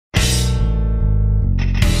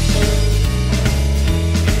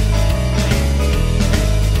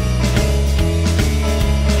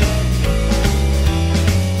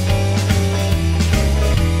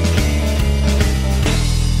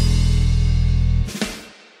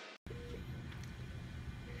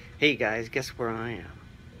Hey guys, guess where I am?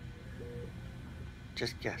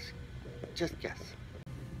 Just guess. Just guess.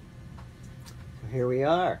 So here we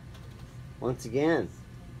are. Once again.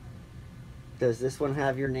 Does this one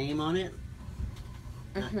have your name on it?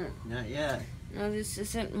 Not yet. No, this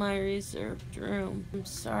isn't my reserved room. I'm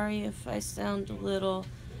sorry if I sound a little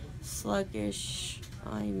sluggish.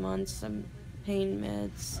 I'm on some pain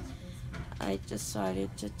meds. I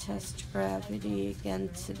decided to test gravity again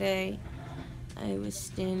today. I was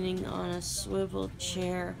standing on a swivel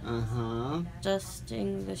chair,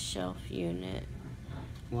 dusting the shelf unit.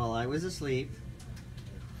 While I was asleep.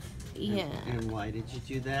 Yeah. And why did you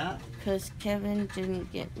do that? Because Kevin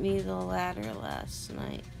didn't get me the ladder last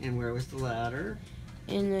night. And where was the ladder?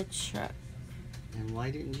 In the truck. And why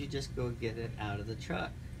didn't you just go get it out of the truck?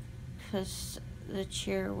 Because the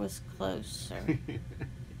chair was closer.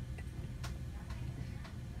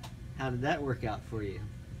 How did that work out for you?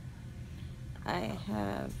 I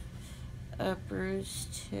have a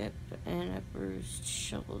bruised hip and a bruised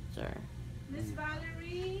shoulder. Miss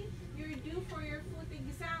Valerie, you're due for your foot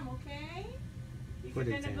exam, okay? If Foot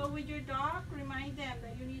you're exam. gonna go with your doc, remind them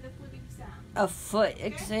that you need a foot exam. A foot Okay?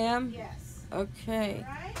 exam? Yes. Okay.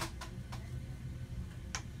 Alright?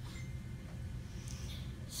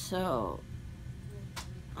 So,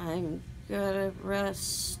 I'm gonna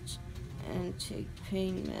rest and take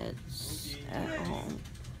pain meds at home.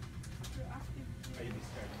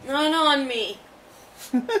 Not on me!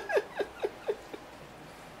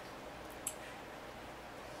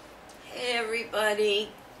 Hey everybody.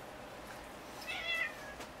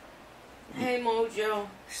 Hey Mojo.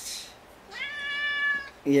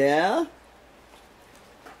 Yeah?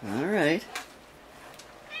 Alright.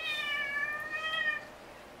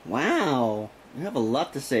 Wow. You have a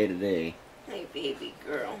lot to say today. Hey baby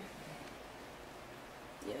girl.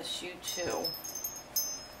 Yes, you too.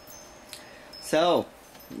 So,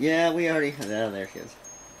 yeah, we already... Oh, there she is.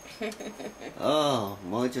 Oh,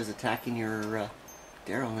 Mojo's attacking your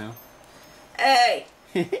Daryl now. Hey!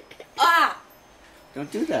 Ah! Don't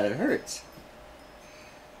do that, it hurts.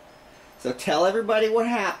 So tell everybody what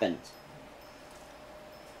happened.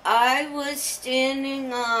 I was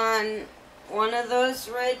standing on one of those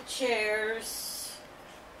red chairs.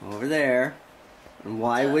 Over there. And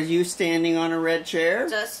why was you standing on a red chair?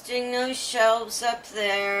 Dusting those shelves up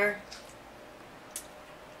there.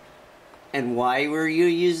 And why were you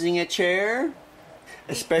using a chair?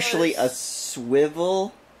 Especially a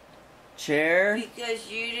swivel chair? Because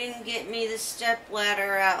you didn't get me the step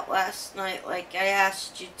ladder out last night like I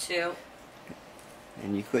asked you to.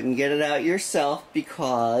 And you couldn't get it out yourself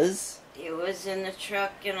because... It was in the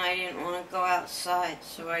truck and I didn't want to go outside,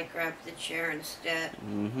 so I grabbed the chair instead.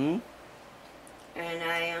 Mm-hmm. And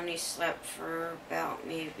I only slept for about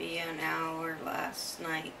maybe an hour last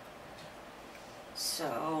night.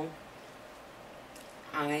 So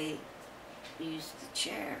I used the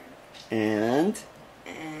chair. And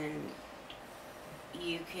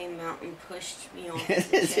you came out and pushed me off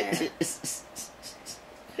the chair.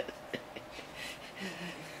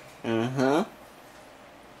 Uh-huh.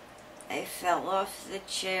 I fell off the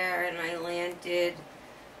chair and I landed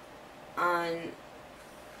on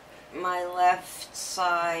my left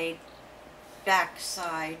side, back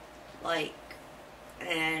side, like,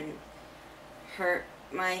 and hurt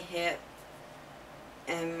my hip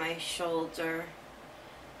and my shoulder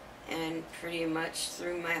and pretty much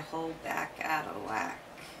threw my whole back out of whack.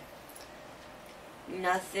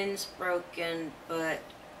 Nothing's broken, but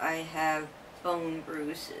I have bone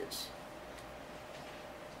bruises.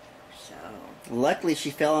 So, Luckily she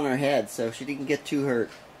fell on her head, so she didn't get too hurt.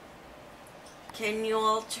 can you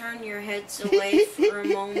all turn your heads away for a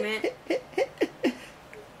moment?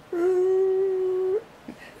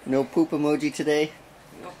 No poop emoji today?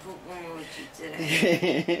 No poop emoji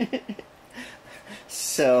today.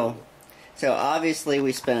 So obviously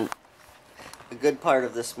we spent a good part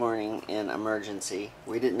of this morning in emergency.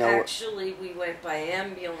 We didn't know. Actually, we went by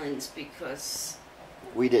ambulance because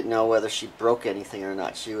we didn't know whether she broke anything or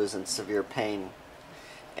not. She was in severe pain,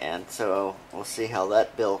 and so we'll see how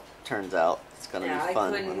that bill turns out. It's going to be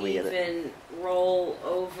fun when we get it. I couldn't even roll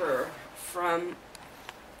over from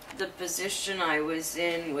the position I was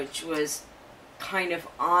in, which was kind of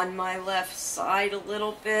on my left side a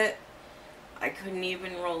little bit. I couldn't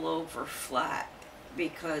even roll over flat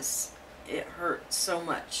because it hurt so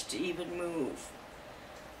much to even move.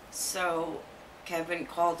 So Kevin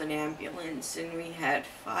called an ambulance and we had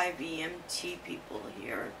 5 EMT people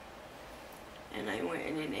here, and I went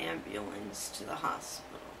in an ambulance to the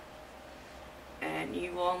hospital. And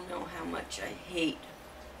you all know how much I hate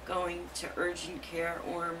going to urgent care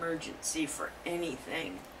or emergency for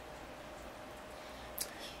anything.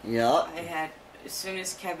 Yeah. I had, as soon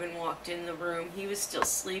as Kevin walked in the room, he was still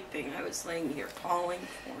sleeping. I was laying here calling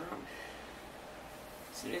for him.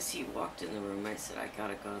 As soon as he walked in the room, I said, I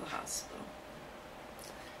gotta go to the hospital.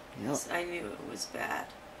 Yep. I knew it was bad.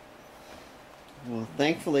 Well,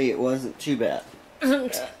 thankfully it wasn't too bad.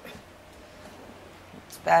 It's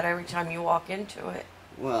bad every time you walk into it.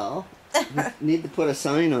 Well, you need to put a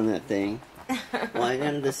sign on that thing. Well, I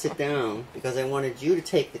wanted to sit down because I wanted you to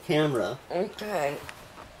take the camera. Okay.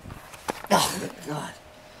 Oh, God.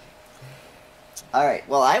 Alright,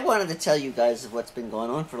 well, I wanted to tell you guys what's been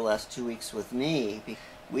going on for the last 2 weeks with me.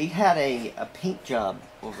 We had a paint job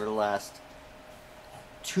over the last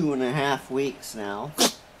 2.5 weeks now.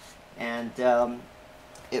 And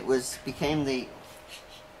it became the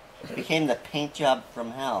paint job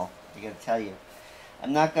from hell, I gotta tell you.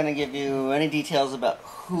 I'm not going to give you any details about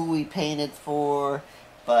who we painted for,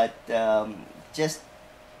 but just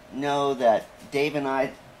know that Dave and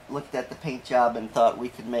I looked at the paint job and thought we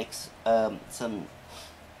could make some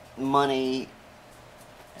money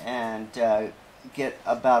and get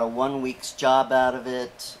about a 1 week's job out of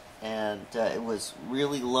it, and it was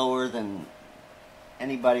really lower than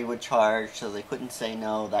anybody would charge, so they couldn't say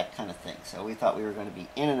no, that kind of thing. So we thought we were going to be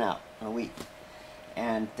in and out in a week.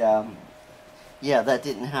 And yeah, that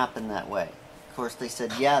didn't happen that way. Of course, they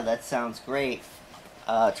said, yeah, that sounds great.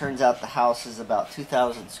 Turns out the house is about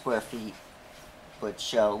 2,000 square feet,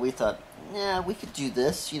 which we thought, yeah, we could do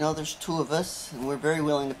this. You know, there's 2 of us, and we're very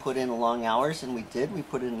willing to put in long hours, and we did. We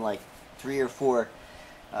put in like 3 or 4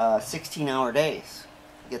 16-hour days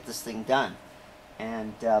to get this thing done.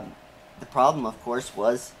 And the problem, of course,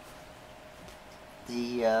 was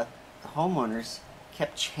the homeowners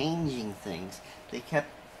kept changing things. They kept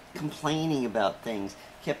complaining about things,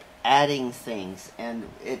 kept adding things, and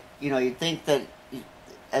you'd think that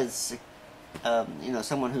as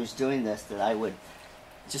someone who's doing this, that I would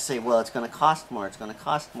just say, well, it's going to cost more, it's going to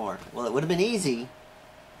cost more. Well, it would have been easy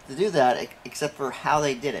to do that, except for how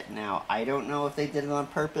they did it. Now, I don't know if they did it on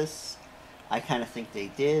purpose. I kind of think they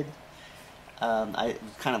did. I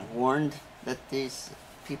was kind of warned that these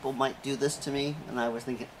people might do this to me, and I was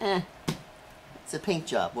thinking, it's a paint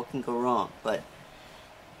job, what can go wrong? But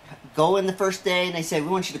go in the first day and they say, we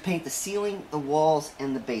want you to paint the ceiling, the walls,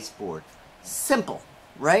 and the baseboard. Simple,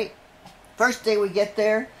 right? First day we get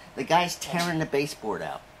there, the guy's tearing the baseboard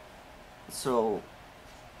out. So,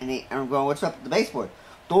 and I'm going, what's up with the baseboard?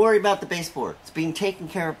 Don't worry about the baseboard. It's being taken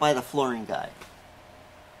care of by the flooring guy.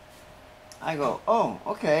 I go, oh,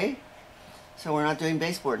 okay. So we're not doing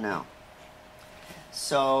baseboard now.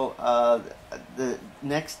 So the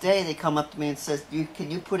next day they come up to me and says, can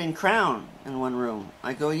you put in crown in one room?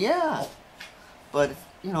 I go, yeah, but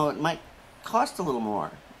it might cost a little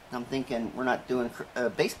more. I'm thinking, we're not doing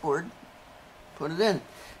baseboard. Put it in.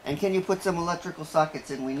 And can you put some electrical sockets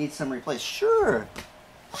in? We need some replaced. Sure.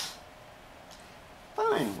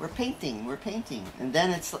 Fine. We're painting. And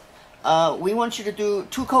then it's, we want you to do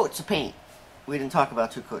 2 coats of paint. We didn't talk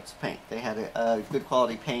about 2 coats of paint. They had a good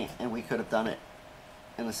quality paint, and we could have done it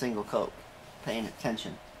in a single coat. Paying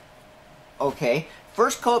attention. Okay.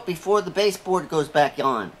 First coat before the baseboard goes back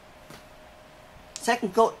on.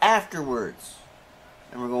 Second coat afterwards.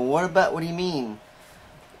 And we're going, what do you mean?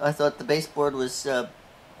 I thought the baseboard was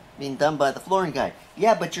being done by the flooring guy.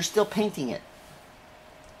 Yeah, but you're still painting it.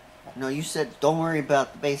 No, you said don't worry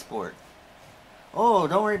about the baseboard. Oh,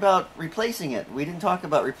 don't worry about replacing it. We didn't talk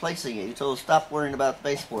about replacing it. You told us stop worrying about the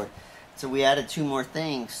baseboard. So we added 2 more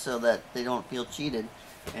things so that they don't feel cheated.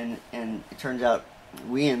 And it turns out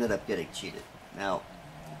we ended up getting cheated. Now,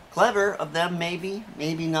 clever of them, maybe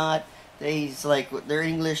not. They's like, their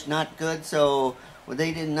English not good, so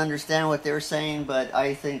they didn't understand what they were saying, but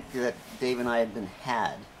I think that Dave and I had been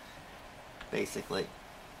had, basically.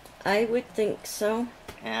 I would think so.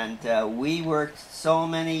 And we worked so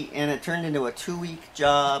many, and it turned into a 2-week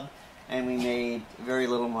job, and we made very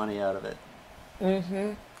little money out of it.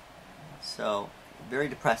 Mm-hmm. So, very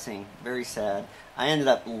depressing, very sad. I ended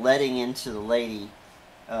up letting into the lady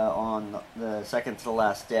on the second to the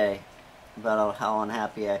last day about how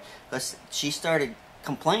unhappy because she started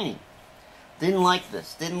complaining. Didn't like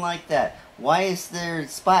this, didn't like that. Why is there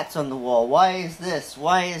spots on the wall? Why is this?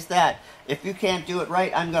 Why is that? If you can't do it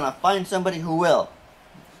right, I'm going to find somebody who will.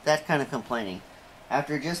 That kind of complaining.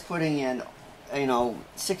 After just putting in,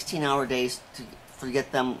 16-hour days to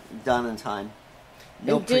get them done in time.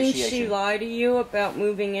 No and didn't appreciation. she lie to you about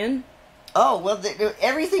moving in? Oh, well,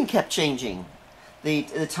 everything kept changing.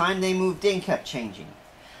 The time they moved in kept changing.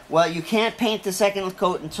 Well, you can't paint the second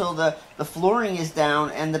coat until the flooring is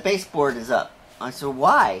down and the baseboard is up. I said,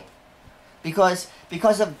 why? Because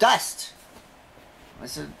of dust. I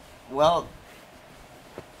said, well,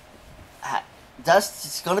 dust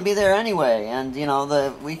is going to be there anyway, and you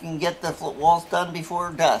know we can get the walls done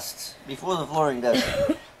before the flooring does.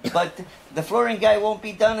 But the flooring guy won't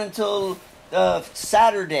be done until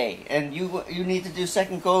Saturday, and you need to do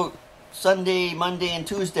second coat Sunday, Monday, and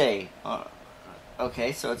Tuesday.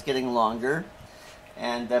 Okay, so it's getting longer,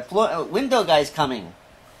 and the window guy's coming.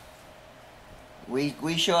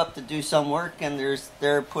 We show up to do some work, and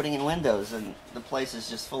they're putting in windows, and the place is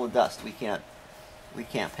just full of dust. We can't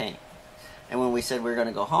paint. And when we said we were going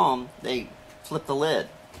to go home, they flipped the lid.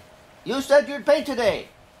 You said you'd paint today.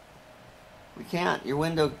 We can't. Your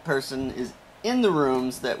window person is in the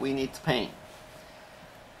rooms that we need to paint.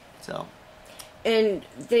 So. And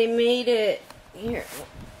they made it here.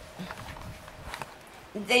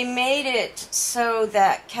 They made it so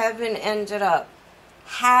that Kevin ended up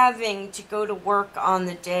having to go to work on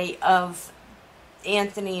the day of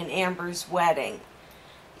Anthony and Amber's wedding.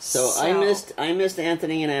 So I missed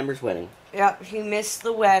Anthony and Amber's wedding. Yep, he missed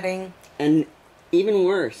the wedding. And even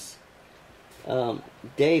worse,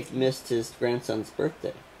 Dave missed his grandson's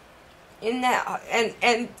birthday.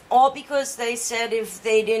 And all because they said if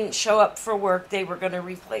they didn't show up for work, they were going to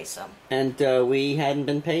replace them. And we hadn't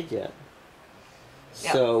been paid yet.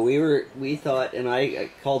 Yep. So we thought, and I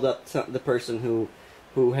called up the person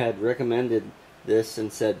who had recommended this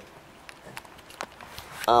and said,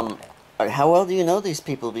 how well do you know these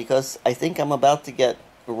people? Because I think I'm about to get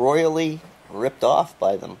royally ripped off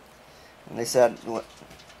by them. And they said, well,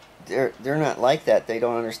 they're not like that. They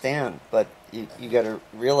don't understand. But you got to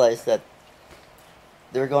realize that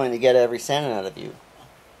they're going to get every cent out of you.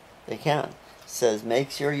 They can. It says,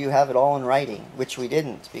 make sure you have it all in writing, which we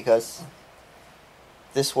didn't, because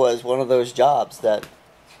this was one of those jobs that,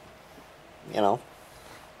 you know,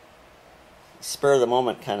 spur of the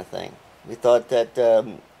moment kind of thing. We thought that,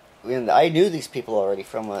 I knew these people already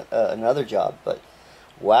from another job, but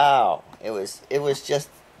wow, it was just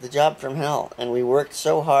the job from hell. And we worked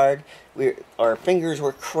so hard. Our fingers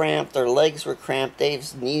were cramped, our legs were cramped,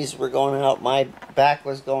 Dave's knees were going out, my back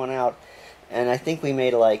was going out, and I think we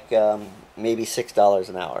made like maybe $6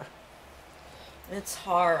 an hour. It's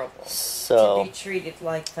horrible to be treated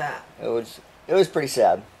like that. It was pretty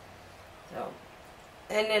sad. So,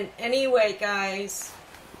 and then anyway, guys,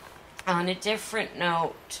 on a different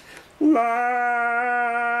note,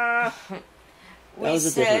 we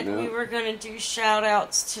said we were going to do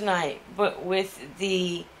shout-outs tonight, but with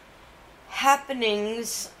the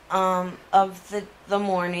happenings of the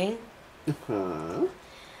morning,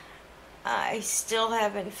 I still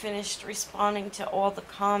haven't finished responding to all the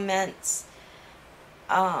comments,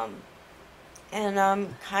 and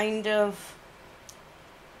I'm kind of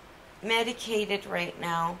medicated right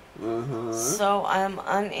now, so I'm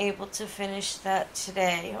unable to finish that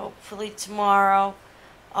today. Hopefully tomorrow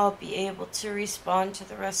I'll be able to respond to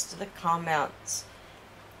the rest of the comments.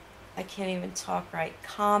 I can't even talk right.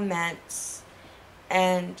 Comments.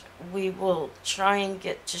 And we will try and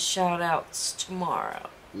get to shout-outs tomorrow.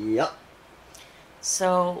 Yep.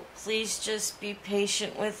 So please just be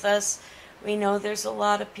patient with us. We know there's a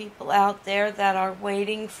lot of people out there that are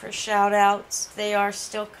waiting for shout-outs. They are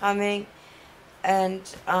still coming. And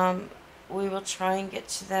we will try and get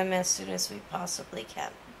to them as soon as we possibly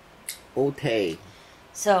can. Okay.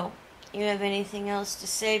 So, you have anything else to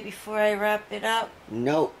say before I wrap it up?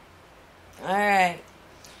 Nope. Alright.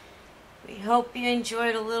 We hope you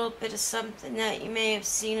enjoyed a little bit of something that you may have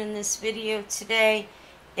seen in this video today.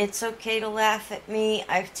 It's okay to laugh at me.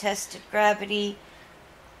 I've tested gravity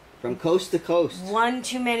from coast to coast one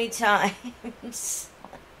too many times.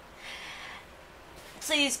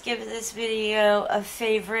 Please give this video a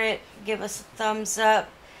favorite. Give us a thumbs up.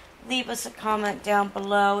 Leave us a comment down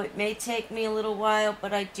below. It may take me a little while,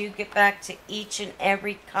 but I do get back to each and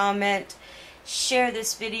every comment. Share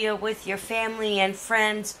this video with your family and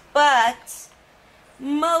friends, but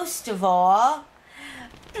most of all,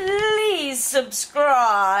 please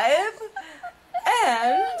subscribe,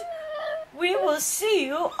 and we will see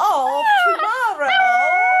you all tomorrow.